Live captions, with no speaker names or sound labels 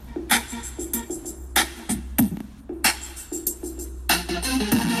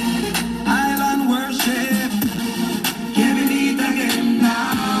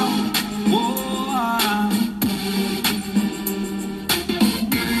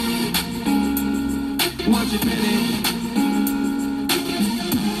Watch it finish.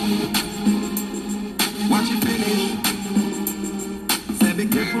 Watch it finish. Say be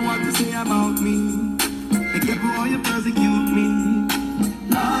careful what you say about me. Be careful how you persecute me.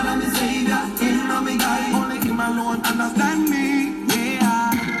 Lord, I'm the Savior, Him and me guide. Only Him alone understand me.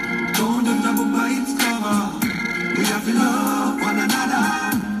 Yeah. Don't judge a book by its cover. We have to love one another.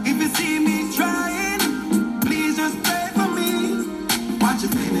 If you see me trying, please just pray for me. Watch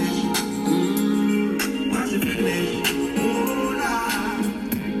it finish. Watch it finish. Oh,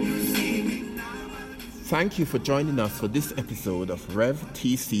 Lord. You see me now. Thank you for joining us for this episode of Rev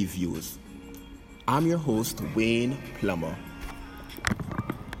TC Views. I'm your host, Wayne Plummer.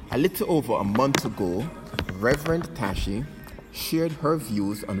 A little over a month ago, Reverend Tashi shared her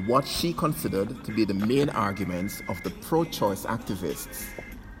views on what she considered to be the main arguments of the pro-choice activists.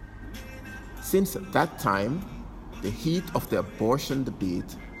 Since that time, the heat of the abortion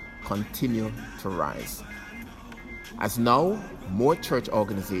debate continued to rise. As now, more church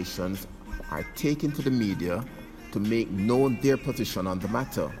organizations are taking to the media to make known their position on the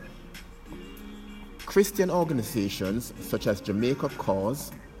matter. Christian organizations such as Jamaica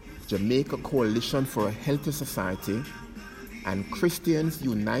Cause, Jamaica Coalition for a Healthy Society, and Christians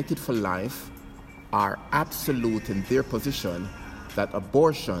United for Life are absolute in their position that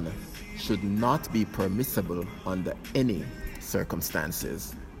abortion should not be permissible under any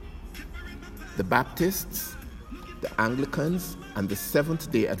circumstances. The Baptists, the Anglicans, and the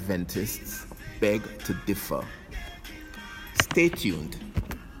Seventh-day Adventists beg to differ. Stay tuned.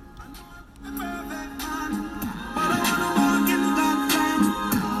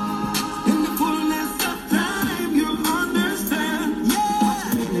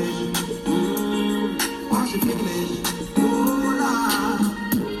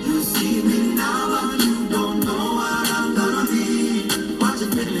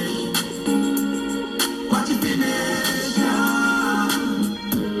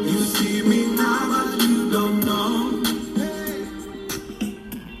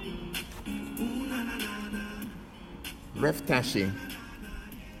 Rev Tashi,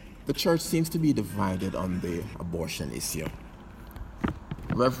 the church seems to be divided on the abortion issue.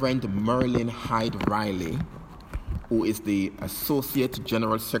 Reverend Merlin Hyde Riley, who is the Associate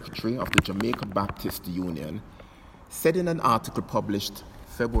General Secretary of the Jamaica Baptist Union, said in an article published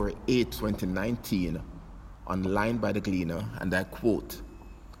February 8, 2019, online by The Gleaner, and I quote,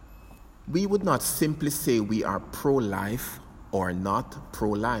 "We would not simply say we are pro-life or not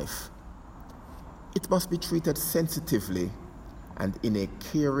pro-life. It must be treated sensitively and in a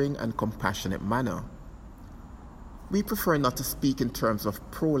caring and compassionate manner. We prefer not to speak in terms of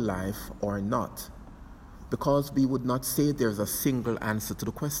pro-life or not, because we would not say there's a single answer to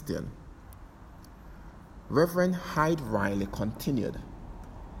the question." Reverend Hyde Riley continued,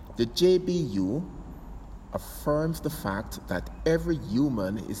 "The JBU affirms the fact that every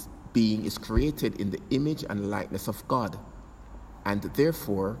human being is created in the image and likeness of God, and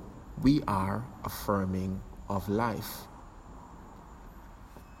therefore we are affirming of life.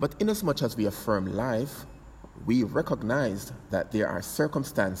 But inasmuch as we affirm life, we recognize that there are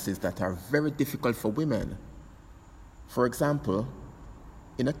circumstances that are very difficult for women. For example,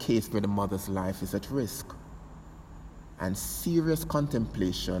 in a case where the mother's life is at risk, and serious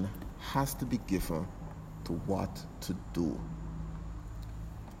contemplation has to be given to what to do."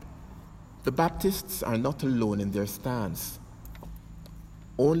 The Baptists are not alone in their stance.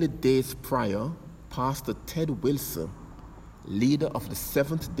 Only days prior, Pastor Ted Wilson, leader of the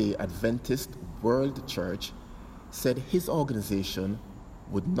Seventh-day Adventist World Church, said his organization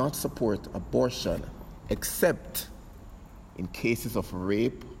would not support abortion except in cases of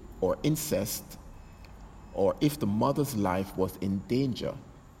rape or incest, or if the mother's life was in danger.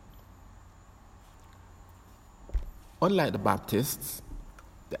 Unlike the Baptists,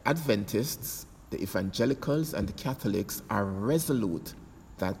 the Adventists, the Evangelicals, and the Catholics are resolute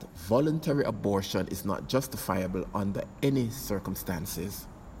that voluntary abortion is not justifiable under any circumstances.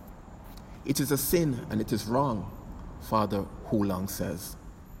 "It is a sin and it is wrong," Father Hulong says.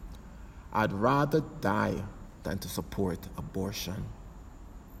 "I'd rather die than to support abortion."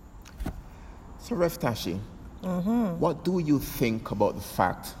 So Rev Tashi, what do you think about the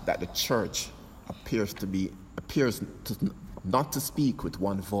fact that the church appears not to speak with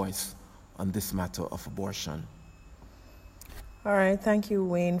one voice on this matter of abortion? All right, thank you,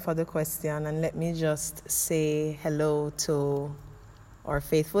 Wayne, for the question. And let me just say hello to our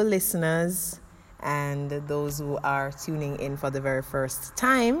faithful listeners and those who are tuning in for the very first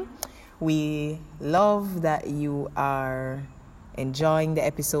time. We love that you are enjoying the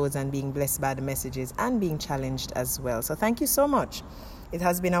episodes and being blessed by the messages and being challenged as well. So thank you so much. It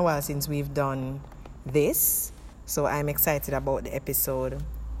has been a while since we've done this. So I'm excited about the episode.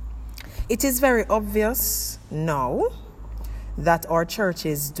 It is very obvious now that our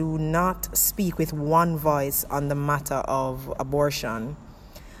churches do not speak with one voice on the matter of abortion.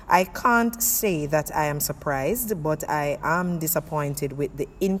 I can't say that I am surprised, but I am disappointed with the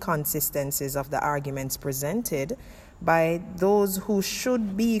inconsistencies of the arguments presented by those who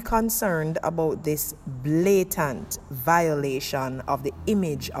should be concerned about this blatant violation of the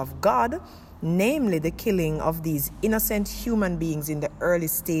image of God, namely the killing of these innocent human beings in the early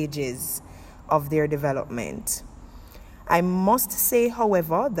stages of their development. I must say,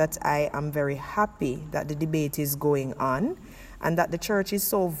 however, that I am very happy that the debate is going on and that the church is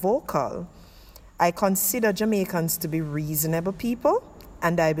so vocal. I consider Jamaicans to be reasonable people,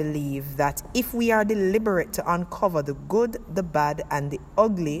 and I believe that if we are deliberate to uncover the good, the bad, and the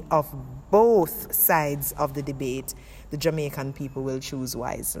ugly of both sides of the debate, the Jamaican people will choose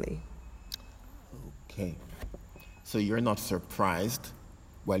wisely. Okay. So you're not surprised,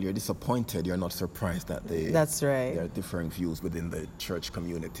 while you're disappointed, you're not surprised that That's right. there are differing views within the church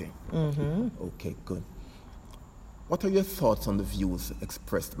community. Mm-hmm. Okay, good. What are your thoughts on the views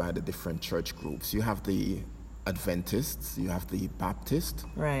expressed by the different church groups? You have the Adventists, you have the Baptists,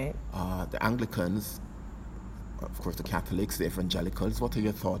 Right. the Anglicans, of course the Catholics, the Evangelicals. What are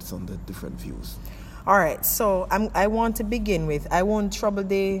your thoughts on the different views? All right, so I want to begin with, I won't trouble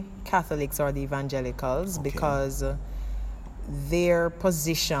the Catholics or the Evangelicals because their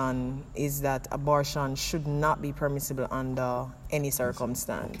position is that abortion should not be permissible under any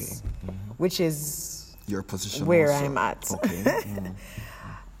circumstance, which is your position where also. I'm at. Okay.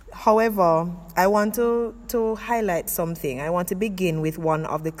 However, I want to highlight something. I want to begin with one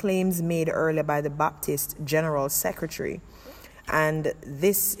of the claims made earlier by the Baptist General Secretary. And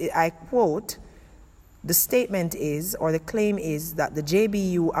this, I quote, the statement is, or the claim is, that the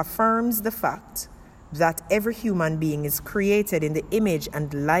JBU affirms the fact that every human being is created in the image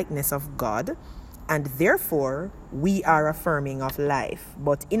and likeness of God, and therefore we are affirming of life.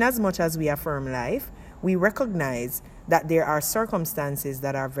 But inasmuch as we affirm life, we recognize that there are circumstances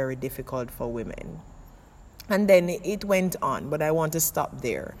that are very difficult for women. And then it went on, but I want to stop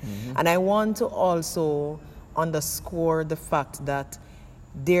there. And I want to also underscore the fact that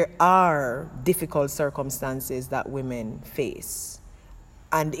there are difficult circumstances that women face.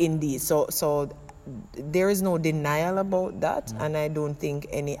 And indeed, so there is no denial about that, and I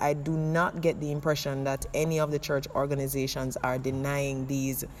do not get the impression that any of the church organizations are denying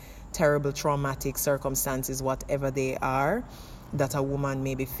these terrible traumatic circumstances, whatever they are, that a woman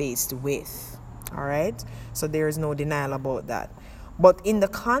may be faced with. All right? So there is no denial about that. But in the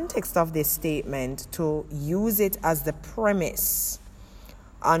context of this statement, to use it as the premise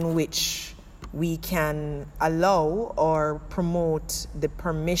on which we can allow or promote the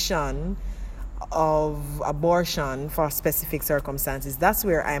permission of abortion for specific circumstances, that's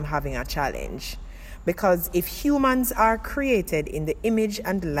where I'm having a challenge. Because if humans are created in the image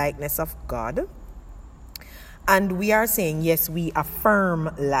and likeness of God, and we are saying, yes, we affirm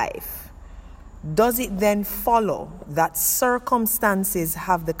life, does it then follow that circumstances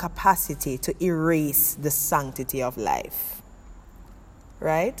have the capacity to erase the sanctity of life?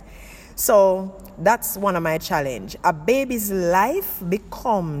 Right? So that's one of my challenge. A baby's life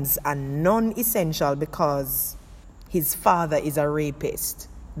becomes a non-essential because his father is a rapist.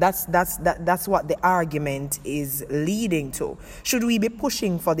 That's what the argument is leading to. Should we be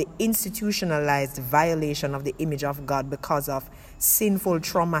pushing for the institutionalized violation of the image of God because of sinful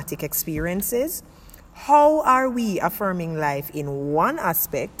traumatic experiences? How are we affirming life in one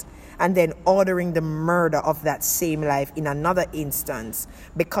aspect and then ordering the murder of that same life in another instance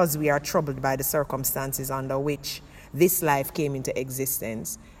because we are troubled by the circumstances under which this life came into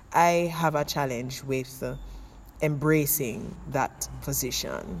existence? I have a challenge with embracing that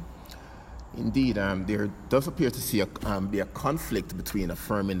position. Indeed, there does appear to be a conflict between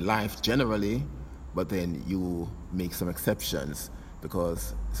affirming life generally, but then you make some exceptions,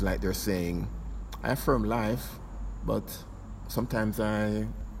 because it's like they're saying, I affirm life, but sometimes I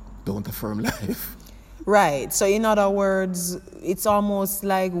don't affirm life. Right. So in other words, it's almost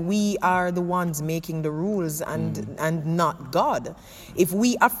like we are the ones making the rules and not God. If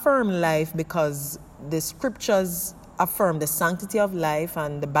we affirm life because the scriptures affirm the sanctity of life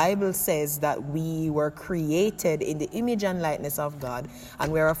and the Bible says that we were created in the image and likeness of God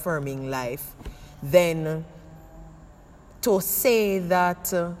and we're affirming life, then to say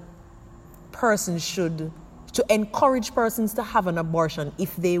that persons should, to encourage persons to have an abortion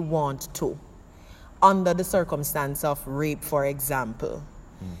if they want to, under the circumstance of rape, for example,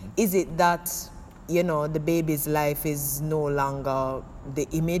 is it that the baby's life is no longer the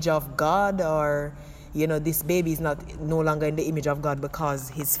image of God, or, this baby is no longer in the image of God because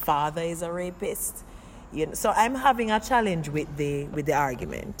his father is a rapist. So I'm having a challenge with the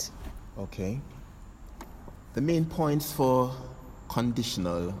argument. Okay. The main points for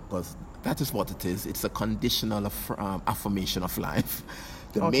conditional, because that is what it is. It's a conditional affirmation of life.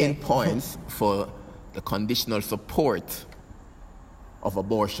 The main points for the conditional support of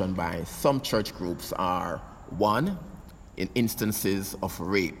abortion by some church groups are: 1, in instances of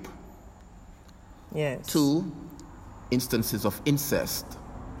rape. Yes. 2, instances of incest.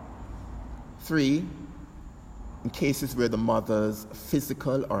 3, in cases where the mother's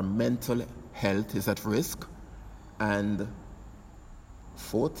physical or mental health is at risk. And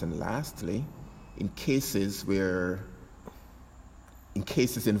 4th and lastly, in cases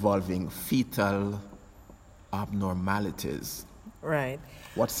involving fetal abnormalities. Right.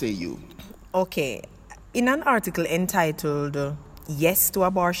 What say you? Okay. In an article entitled "Yes to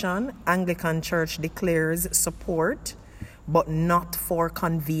Abortion, Anglican Church Declares Support, but Not for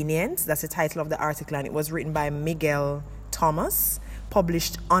Convenience," that's the title of the article, and it was written by Miguel Thomas,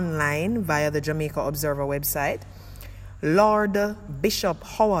 published online via the Jamaica Observer website. Lord Bishop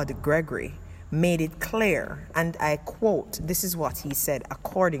Howard Gregory made it clear, and I quote, this is what he said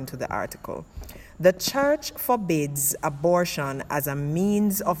according to the article: "The church forbids abortion as a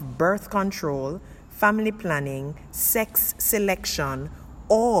means of birth control, family planning, sex selection,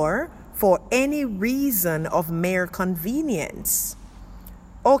 or for any reason of mere convenience."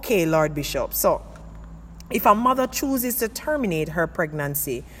 Okay, Lord Bishop, so if a mother chooses to terminate her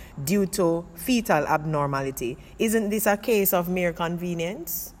pregnancy due to fetal abnormality, isn't this a case of mere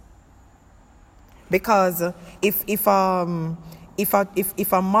convenience? Because if a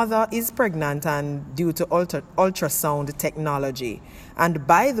mother is pregnant and due to ultrasound technology, and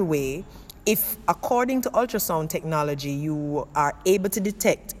by the way, if according to ultrasound technology you are able to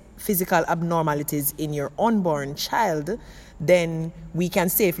detect physical abnormalities in your unborn child, then we can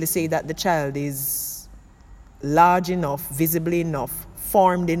safely say that the child is large enough, visible enough,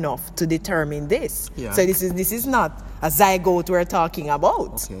 formed enough to determine this. Yeah. So this is not a zygote we're talking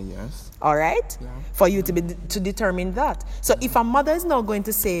about. Okay, yes. All right? Yeah. For you to determine that. So if a mother is not going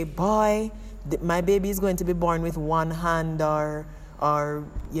to say, boy, my baby is going to be born with one hand or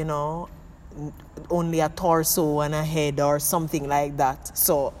only a torso and a head or something like that.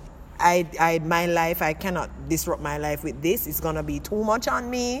 So my life, I cannot disrupt my life with this. It's going to be too much on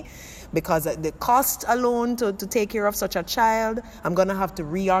me because the cost alone to take care of such a child, I'm going to have to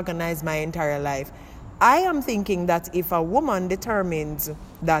reorganize my entire life. I am thinking that if a woman determines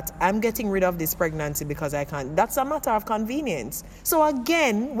that I'm getting rid of this pregnancy because I can't, that's a matter of convenience. So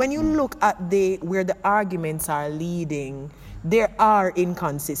again, when you look at where the arguments are leading, there are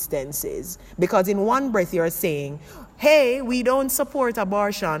inconsistencies. Because in one breath you're saying, hey, we don't support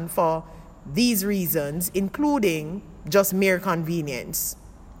abortion for these reasons, including just mere convenience.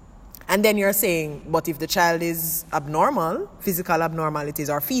 And then you're saying, but if the child is abnormal, physical abnormalities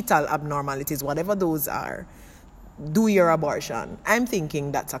or fetal abnormalities, whatever those are, do your abortion. I'm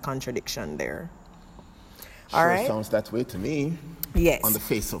thinking that's a contradiction there. All right? Sounds that way to me. Yes. On the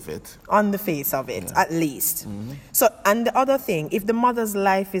face of it. On the face of it, Yeah. at least. Mm-hmm. So, and the other thing, if the mother's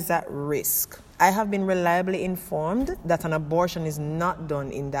life is at risk, I have been reliably informed that an abortion is not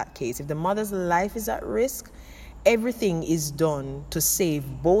done in that case. If the mother's life is at risk, everything is done to save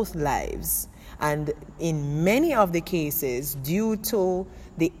both lives. And in many of the cases, due to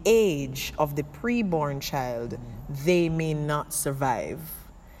the age of the preborn child, they may not survive.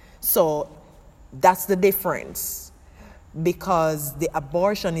 So that's the difference. Because the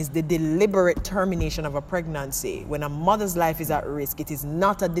abortion is the deliberate termination of a pregnancy. When a mother's life is at risk, it is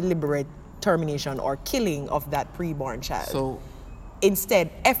not a deliberate termination or killing of that preborn child. So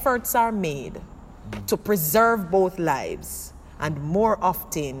instead, efforts are made to preserve both lives, and more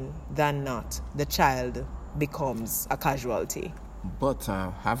often than not, the child becomes a casualty. But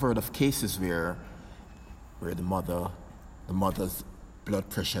I've heard of cases where the mother's blood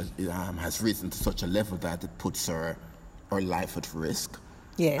pressure has risen to such a level that it puts her life at risk.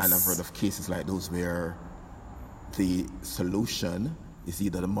 Yes. And I've heard of cases like those where the solution is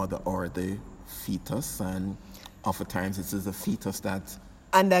either the mother or the fetus, and oftentimes it is the fetus that.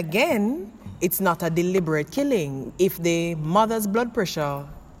 And again, it's not a deliberate killing. If the mother's blood pressure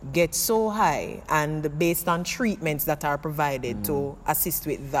gets so high, and based on treatments that are provided to assist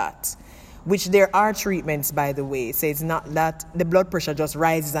with that, which there are treatments, by the way, so it's not that the blood pressure just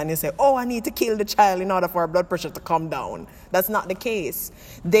rises and you say, oh, I need to kill the child in order for our blood pressure to come down. That's not the case.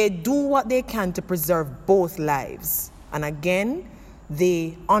 They do what they can to preserve both lives. And again,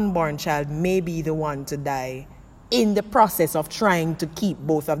 the unborn child may be the one to die in the process of trying to keep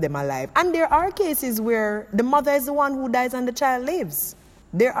both of them alive. And there are cases where the mother is the one who dies and the child lives.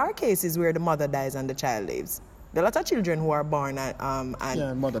 There are cases where the mother dies and the child lives. There are a lot of children who are born and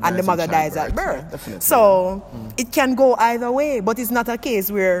the mother dies at birth. Yeah, so it can go either way, but it's not a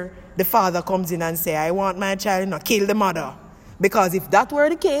case where the father comes in and say, I want my child to kill the mother. Because if that were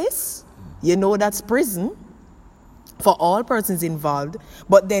the case, you know that's prison for all persons involved.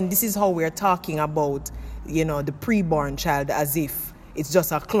 But then this is how we're talking about, the preborn child as if it's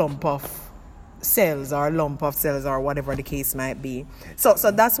just a clump of cells or a lump of cells or whatever the case might be. So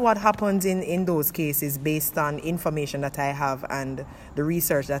that's what happens in those cases based on information that I have and the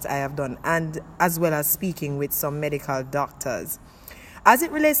research that I have done, and as well as speaking with some medical doctors. As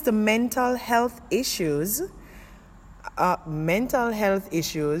it relates to mental health issues,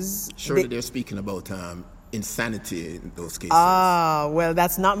 surely they're speaking about insanity in those cases. Well,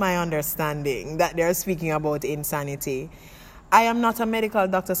 that's not my understanding, that they're speaking about insanity. I am not a medical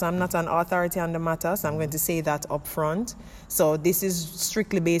doctor, so I'm not an authority on the matter, so I'm going to say that up front. So this is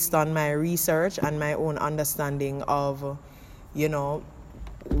strictly based on my research and my own understanding of,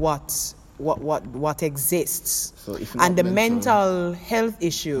 what exists. So if and the mental health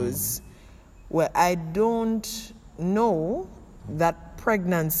issues, well, I don't know that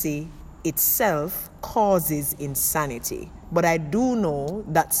pregnancy itself causes insanity, but I do know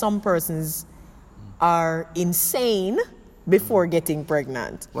that some persons are insane before getting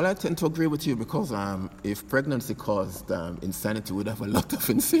pregnant. Well, I tend to agree with you because if pregnancy caused insanity, we'd have a lot of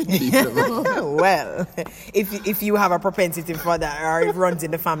insane people. Well, if you have a propensity for that, or it runs in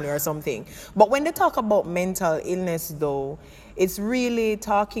the family or something. But when they talk about mental illness, though, it's really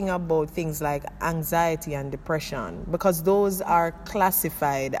talking about things like anxiety and depression, because those are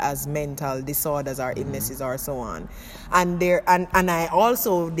classified as mental disorders or illnesses or so on. And I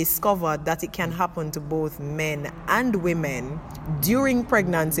also discovered that it can happen to both men and women during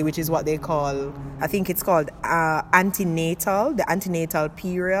pregnancy, which is what they call, I think it's called antenatal, the antenatal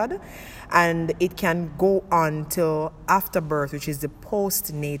period. And it can go on till after birth, which is the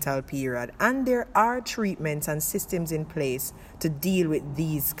postnatal period. And there are treatments and systems in place to deal with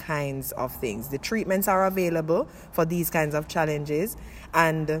these kinds of things. The treatments are available for these kinds of challenges.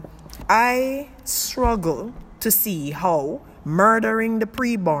 And I struggle to see how murdering the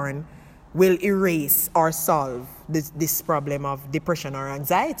preborn will erase or solve this problem of depression or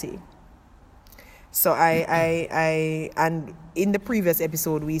anxiety. So and in the previous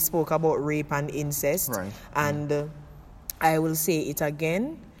episode we spoke about rape and incest, right. And I will say it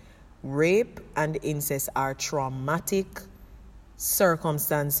again: rape and incest are traumatic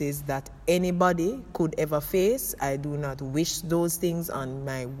circumstances that anybody could ever face. I do not wish those things on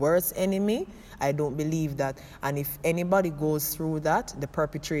my worst enemy. I don't believe that, and if anybody goes through that, the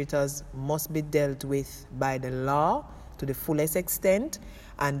perpetrators must be dealt with by the law to the fullest extent.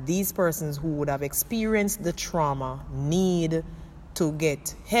 And these persons who would have experienced the trauma need to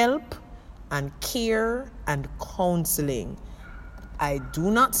get help and care and counseling. I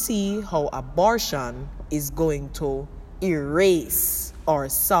do not see how abortion is going to erase or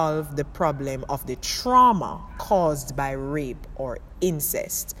solve the problem of the trauma caused by rape or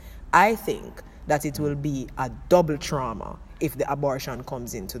incest. I think that it will be a double trauma if the abortion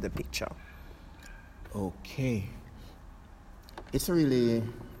comes into the picture. Okay. It's a really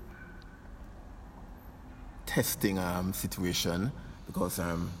testing situation because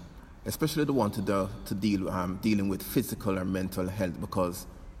especially the one to dealing with physical or mental health, because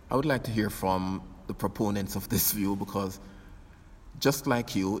I would like to hear from the proponents of this view, because just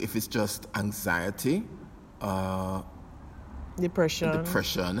like you, if it's just anxiety,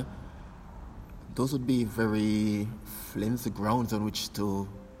 depression, those would be very flimsy grounds on which to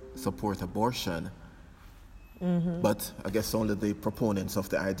support abortion. Mm-hmm. But I guess only the proponents of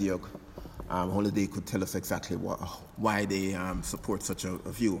the idea, only they could tell us exactly why they support such a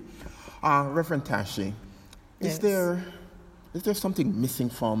view. Reverend Tashi, yes. Is there something missing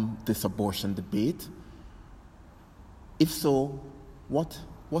from this abortion debate? If so, what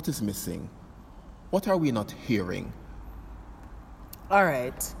is missing? What are we not hearing? All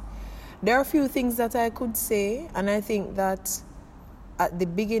right. There are a few things that I could say, and I think that at the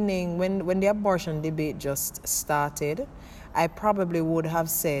beginning, when the abortion debate just started, I probably would have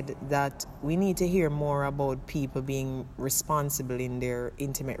said that we need to hear more about people being responsible in their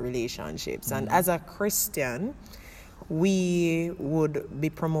intimate relationships. Mm-hmm. And as a Christian, we would be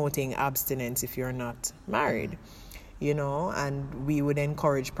promoting abstinence if you're not married. and we would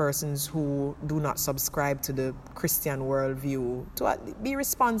encourage persons who do not subscribe to the Christian worldview to be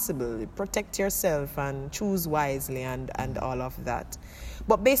responsible, protect yourself, and choose wisely, and all of that.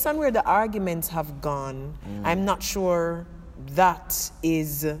 But based on where the arguments have gone, I'm not sure that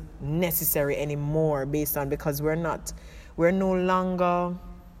is necessary anymore, because we're no longer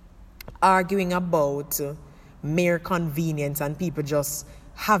arguing about mere convenience and people just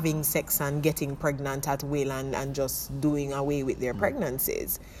having sex and getting pregnant at will and just doing away with their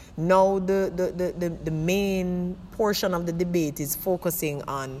pregnancies. Now the main portion of the debate is focusing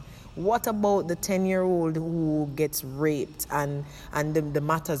on what about the 10-year-old who gets raped and the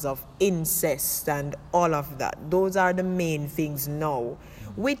matters of incest and all of that. Those are the main things now,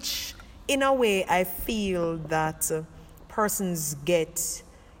 which in a way I feel that persons get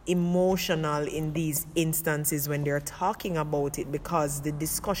emotional in these instances when they're talking about it, because the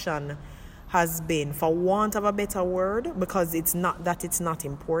discussion has been, for want of a better word, because it's not that it's not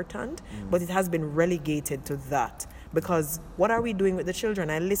important, but it has been relegated to that. Because what are we doing with the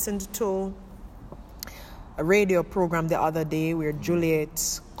children? I listened to a radio program the other day where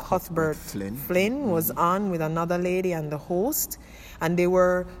Juliet Cuthbert Flynn was on with another lady and the host, and they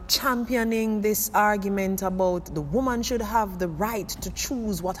were championing this argument about the woman should have the right to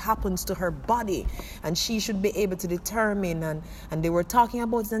choose what happens to her body, and she should be able to determine, and they were talking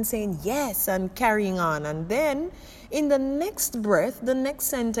about it and saying yes and carrying on. And then in the next breath, the next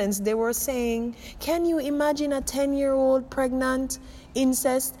sentence, they were saying, can you imagine a 10-year-old pregnant,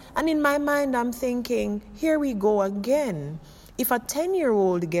 incest? And in my mind, I'm thinking, here we go again. If a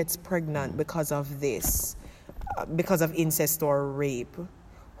 10-year-old gets pregnant because of this, because of incest or rape,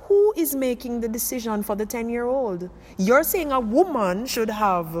 who is making the decision for the 10-year-old? You're saying a woman should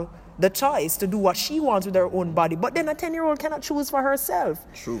have the choice to do what she wants with her own body, but then a 10-year-old cannot choose for herself.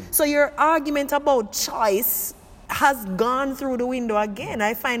 True. So your argument about choice has gone through the window again.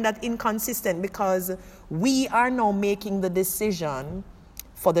 I find that inconsistent, because we are now making the decision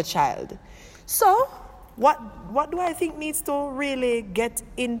for the child. So what do I think needs to really get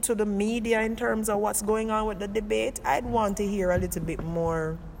into the media in terms of what's going on with the debate? I'd want to hear a little bit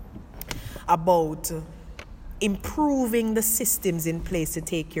more about improving the systems in place to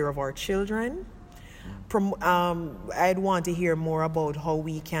take care of our children. I'd want to hear more about how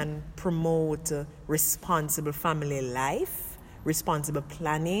we can promote responsible family life, responsible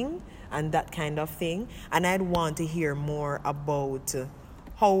planning, and that kind of thing. And I'd want to hear more about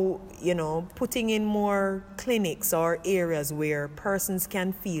how, putting in more clinics or areas where persons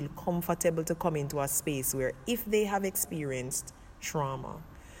can feel comfortable to come into a space where, if they have experienced trauma,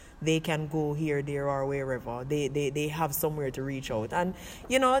 they can go here, there, or wherever. They have somewhere to reach out. And,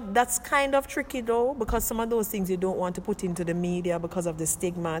 that's kind of tricky, though, because some of those things you don't want to put into the media because of the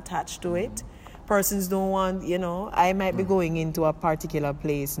stigma attached to it. Persons don't want, I might be going into a particular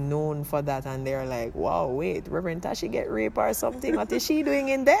place known for that, and they're like, wow, wait, Reverend Tashi get raped or something? What is she doing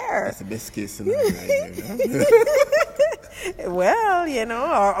in there? That's the best case scenario. Well,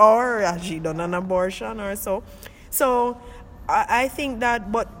 or has she done an abortion or so? So I think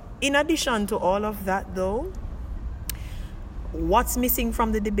that, but in addition to all of that, though, what's missing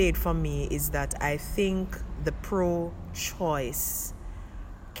from the debate for me is that I think the pro-choice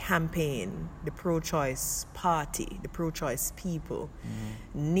campaign, the pro-choice party, the pro-choice people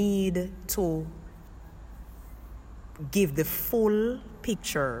need to give the full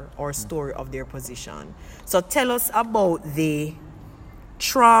picture or story of their position. So tell us about the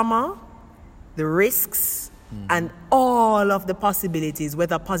trauma, the risks, and all of the possibilities,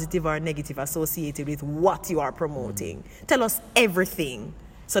 whether positive or negative, associated with what you are promoting. Tell us everything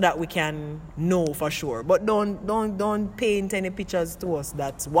so that we can know for sure. But don't paint any pictures to us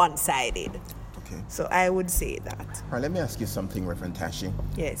that's one-sided. Okay. So I would say that. All right, let me ask you something, Reverend Tashi.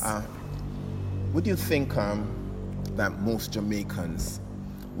 Yes. Would you think that most Jamaicans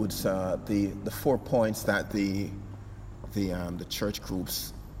would, the 4 points that the church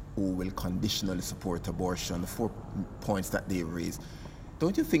groups who will conditionally support abortion, the 4 points that they raise,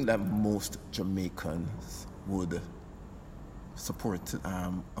 don't you think that most Jamaicans would support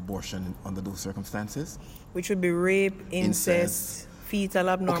abortion under those circumstances? Which would be rape, incest, fetal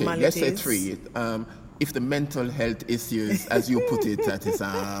abnormalities. Okay, let's say 3. If the mental health issues, as you put it, that is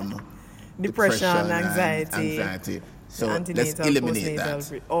depression, anxiety. So let's eliminate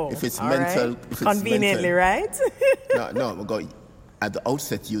that. If it's mental, if it's conveniently, mental, right? no. At the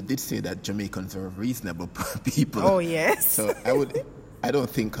outset, you did say that Jamaicans are reasonable people. Oh yes. So I don't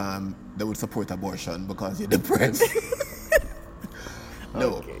think they would support abortion because you're depressed.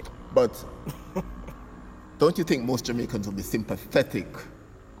 No, okay. But don't you think most Jamaicans will be sympathetic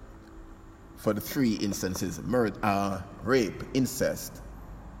for the 3 instances: rape, incest.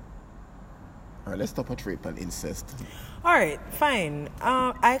 All right, let's stop at rape and incest. All right, fine.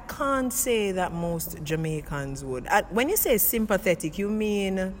 I can't say that most Jamaicans would. When you say sympathetic, you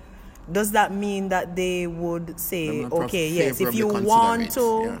mean, does that mean that they would say, okay, yes, if you want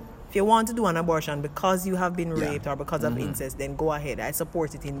to do an abortion because you have been raped or because of incest, then go ahead. I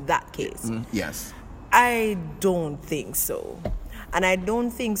support it in that case. Yes. I don't think so. And I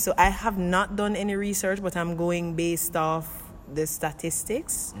don't think so. I have not done any research, but I'm going based off the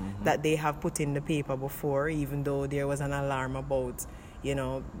statistics that they have put in the paper before, even though there was an alarm about,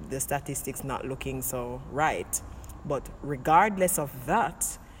 the statistics not looking so right. But regardless of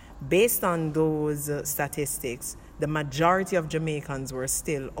that, based on those statistics, the majority of Jamaicans were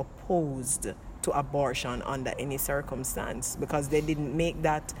still opposed to abortion under any circumstance because they didn't make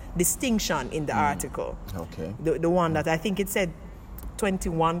that distinction in the article. Okay. The one that I think it said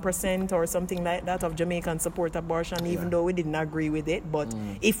 21% or something like that of Jamaicans support abortion, even though we didn't agree with it. But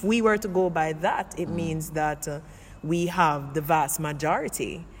if we were to go by that, it means that we have the vast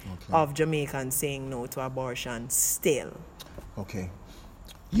majority of Jamaicans saying no to abortion still. Okay.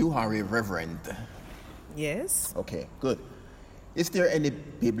 You are a reverend. Yes. Okay, good. Is there any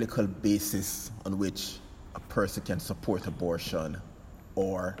biblical basis on which a person can support abortion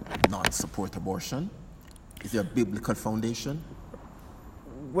or not support abortion? Is there a biblical foundation?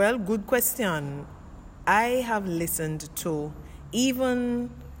 Well, good question. I have listened to even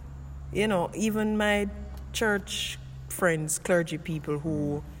my church friends, clergy people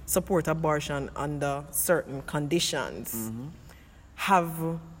who support abortion under certain conditions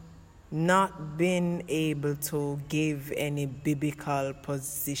have not been able to give any biblical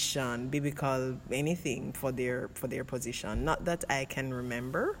position, biblical anything for their position. Not that I can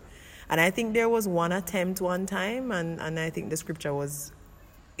remember. And I think there was one attempt one time, and I think the scripture was,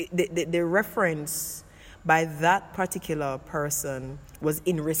 the reference by that particular person was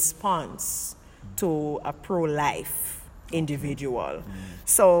in response to a pro-life individual.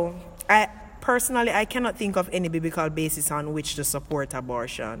 So I cannot think of any biblical basis on which to support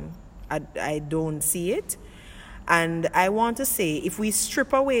abortion. I don't see it. And I want to say, if we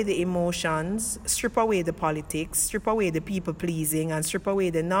strip away the emotions, strip away the politics, strip away the people pleasing, and strip away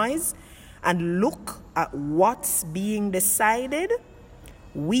the noise, and look at what's being decided,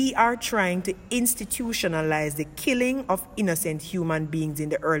 we are trying to institutionalize the killing of innocent human beings in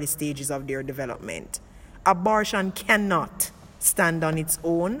the early stages of their development. Abortion cannot stand on its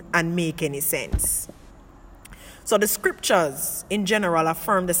own and make any sense. So the scriptures in general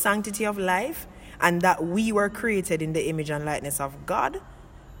affirm the sanctity of life and that we were created in the image and likeness of God,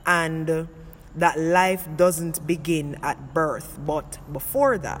 and that life doesn't begin at birth but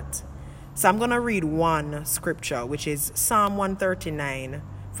before that. So I'm going to read one scripture, which is Psalm 139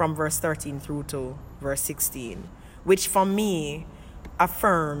 from verse 13 through to verse 16, which for me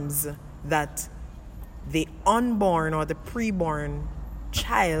affirms that the unborn or the preborn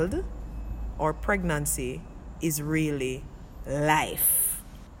child or pregnancy is really life.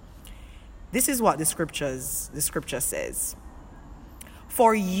 This is what the scripture says.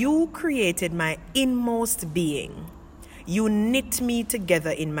 For you created my inmost being. You knit me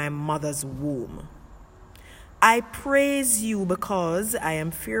together in my mother's womb. I praise you because I am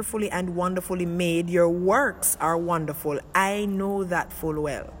fearfully and wonderfully made. Your works are wonderful. I know that full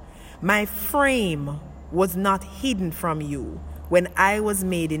well. My frame was not hidden from you when I was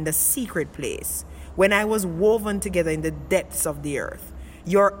made in the secret place, when I was woven together in the depths of the earth.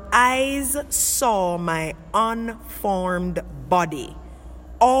 Your eyes saw my unformed body.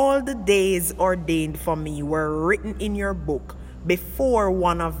 All the days ordained for me were written in your book before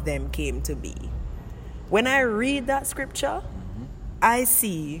one of them came to be. When I read that scripture, I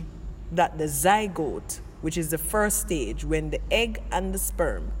see that the zygote, which is the first stage, when the egg and the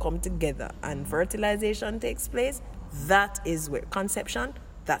sperm come together and fertilization takes place, that is where conception,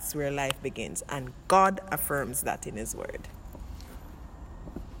 that's where life begins. And God affirms that in His Word.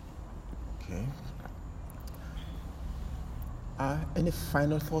 Okay. Any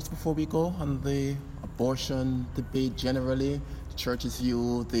final thoughts before we go on the abortion debate generally? The church's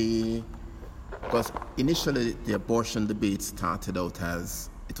view, because initially the abortion debate started out as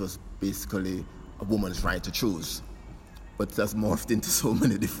it was basically a woman's right to choose, but that's morphed into so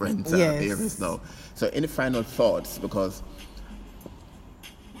many different areas now. So any final thoughts? Because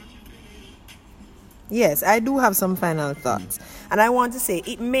yes, I do have some final thoughts. And I want to say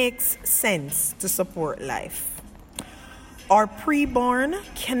it makes sense to support life. Our preborn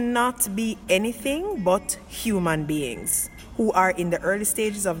cannot be anything but human beings who are in the early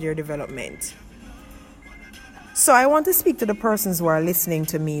stages of their development. So I want to speak to the persons who are listening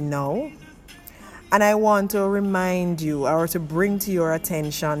to me now And I want to remind you or to bring to your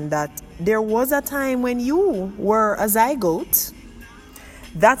attention that there was a time when you were a zygote.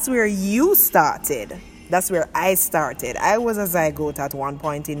 That's where you started. That's where I started. I was a zygote at one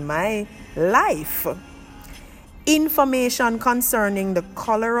point in my life. Information concerning the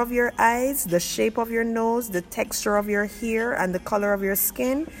color of your eyes, the shape of your nose, the texture of your hair, and the color of your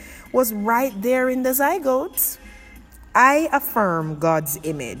skin was right there in the zygote. I affirm God's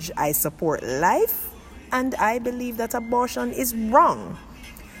image. I support life, and I believe that abortion is wrong.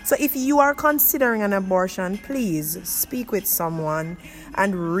 So if you are considering an abortion, please speak with someone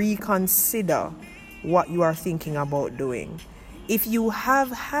and reconsider what you are thinking about doing. If you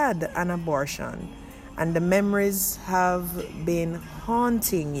have had an abortion and the memories have been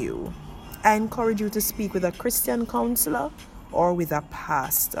haunting you, I encourage you to speak with a Christian counselor or with a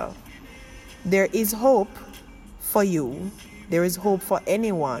pastor. There is hope for you. There is hope for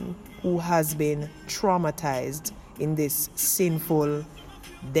anyone who has been traumatized in this sinful,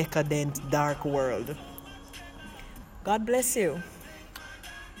 decadent, dark world. God bless you.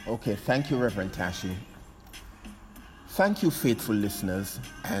 Okay, thank you, Reverend Tashi. Thank you, faithful listeners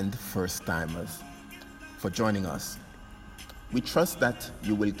and first-timers, for joining us. We trust that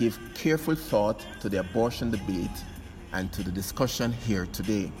you will give careful thought to the abortion debate and to the discussion here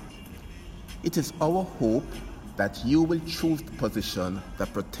today. It is our hope that you will choose the position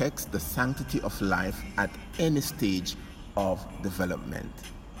that protects the sanctity of life at any stage of development.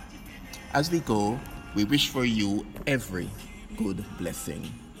 As we go, we wish for you every good blessing.